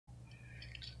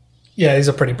Yeah, these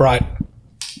are pretty bright.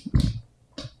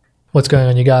 What's going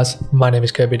on, you guys? My name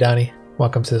is Kirby Downey.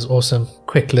 Welcome to this awesome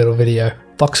quick little video.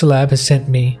 Voxelab has sent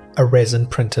me a resin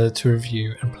printer to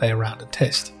review and play around and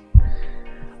test.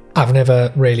 I've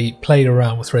never really played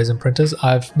around with resin printers.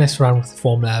 I've messed around with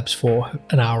Formlabs for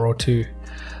an hour or two,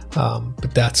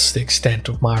 but that's the extent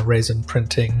of my resin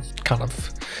printing kind of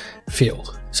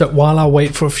field. So while I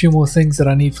wait for a few more things that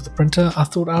I need for the printer, I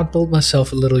thought I'd build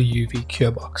myself a little UV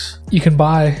cure box. You can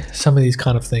buy some of these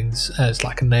kind of things as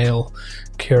like a nail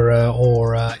curer,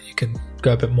 or you can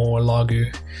go a bit more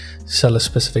Lagu, sell a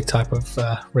specific type of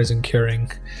resin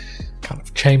curing kind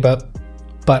of chamber.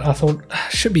 But I thought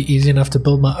it should be easy enough to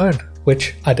build my own,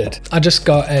 which I did. I just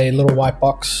got a little white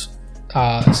box.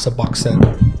 It's a box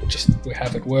that we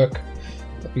have at work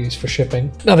that we use for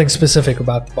shipping. Nothing specific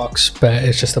about the box, but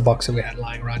it's just a box that we had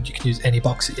lying around. You can use any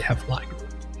box that you have lying around.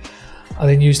 I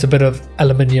then used a bit of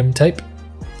aluminium tape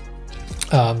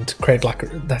to create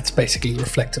that's basically a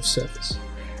reflective surface,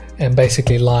 and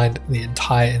basically lined the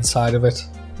entire inside of it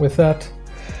with that.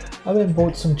 I then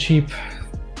bought some cheap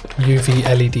UV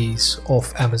LEDs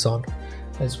off Amazon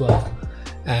as well,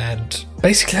 and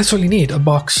basically that's all you need: a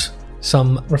box,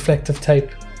 some reflective tape,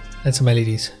 and some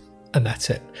LEDs, and that's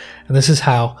it. And this is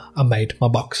how I made my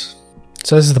box.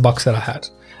 So this is the box that I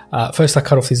had. First I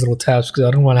cut off these little tabs because I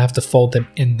didn't want to have to fold them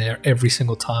in there every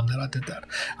single time that I did that.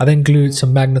 I then glued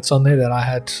some magnets on there that I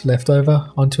had left over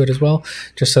onto it as well,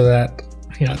 just so that,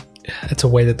 you know, it's a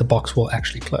way that the box will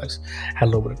actually close. Had a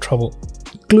little bit of trouble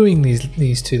gluing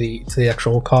these to the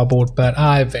actual cardboard, but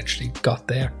I eventually got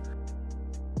there.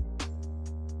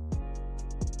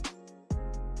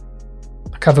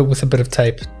 I covered with a bit of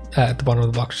tape at the bottom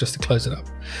of the box just to close it up.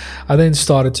 I then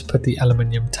started to put the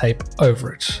aluminium tape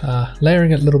over it,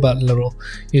 layering it little by little,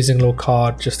 using a little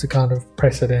card just to kind of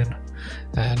press it in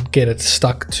and get it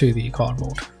stuck to the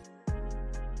cardboard.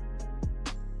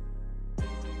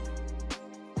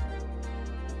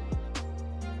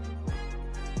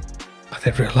 I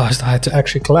then realized I had to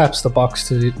actually collapse the box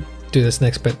to do this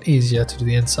next bit easier, to do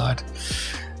the inside.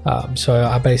 So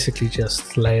I basically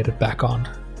just layered it back on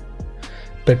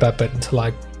bit by bit until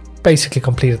I basically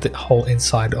completed the whole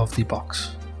inside of the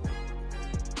box.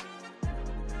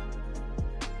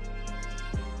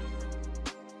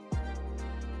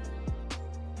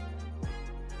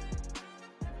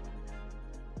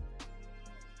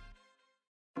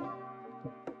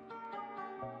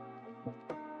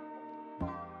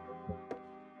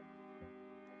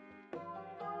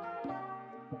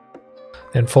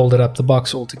 Then folded up the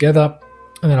box all together,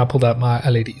 and then I pulled out my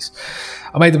LEDs.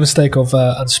 I made the mistake of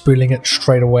unspooling it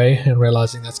straight away and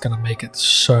realizing that's going to make it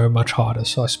so much harder,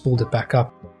 so I spooled it back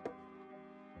up.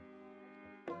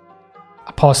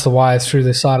 I passed the wire through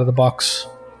the side of the box,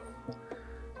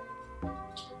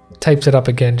 taped it up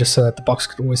again just so that the box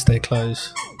could always stay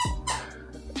closed.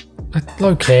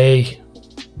 Okay,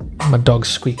 my dog's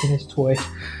squeaking his toy.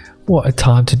 What a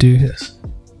time to do this.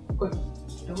 Wait,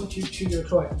 don't you chew your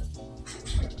toy?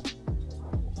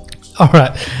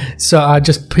 Alright, so I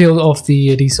just peeled off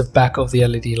the adhesive back of the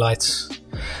LED lights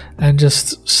and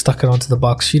just stuck it onto the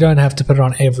box. You don't have to put it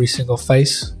on every single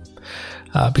face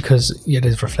because it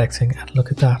is reflecting. And look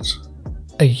at that,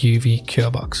 a UV cure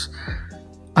box.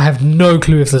 I have no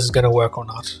clue if this is going to work or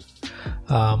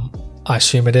not. I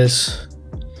assume it is.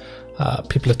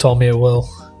 People have told me it will,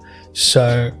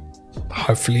 so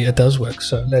hopefully it does work.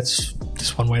 So that's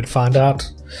one way to find out.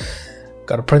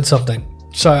 Got to print something.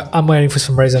 So I'm waiting for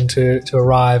some resin to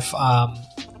arrive,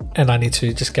 and I need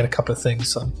to just get a couple of things,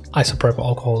 some isopropyl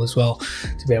alcohol as well,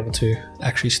 to be able to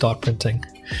actually start printing.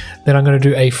 Then I'm going to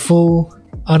do a full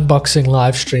unboxing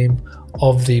live stream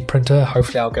of the printer.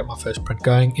 Hopefully I'll get my first print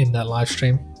going in that live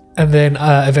stream. And then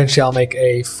eventually I'll make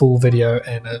a full video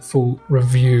and a full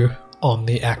review on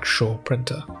the actual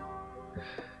printer.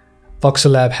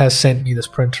 Voxelab has sent me this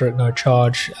printer at no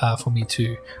charge for me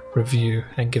to review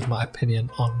and give my opinion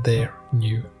on their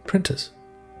new printers.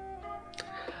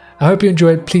 I hope you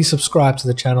enjoyed. Please subscribe to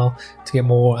the channel to get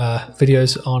more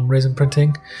videos on resin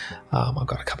printing. I've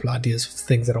got a couple of ideas of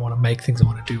things that I want to make, things I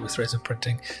want to do with resin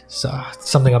printing. So it's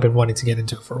something I've been wanting to get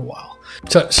into for a while.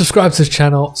 So subscribe to this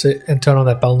channel and turn on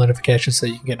that bell notification so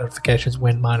you can get notifications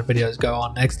when my videos go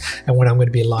on next and when I'm going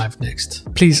to be live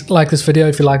next. Please like this video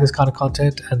if you like this kind of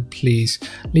content, and please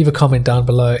leave a comment down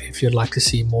below if you'd like to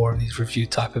see more of these review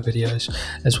type of videos,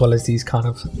 as well as these kind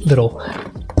of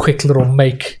quick little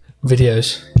make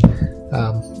videos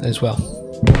as well.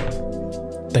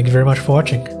 Thank you very much for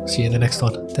watching. See you in the next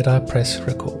one. Did I press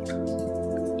record?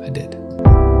 I did.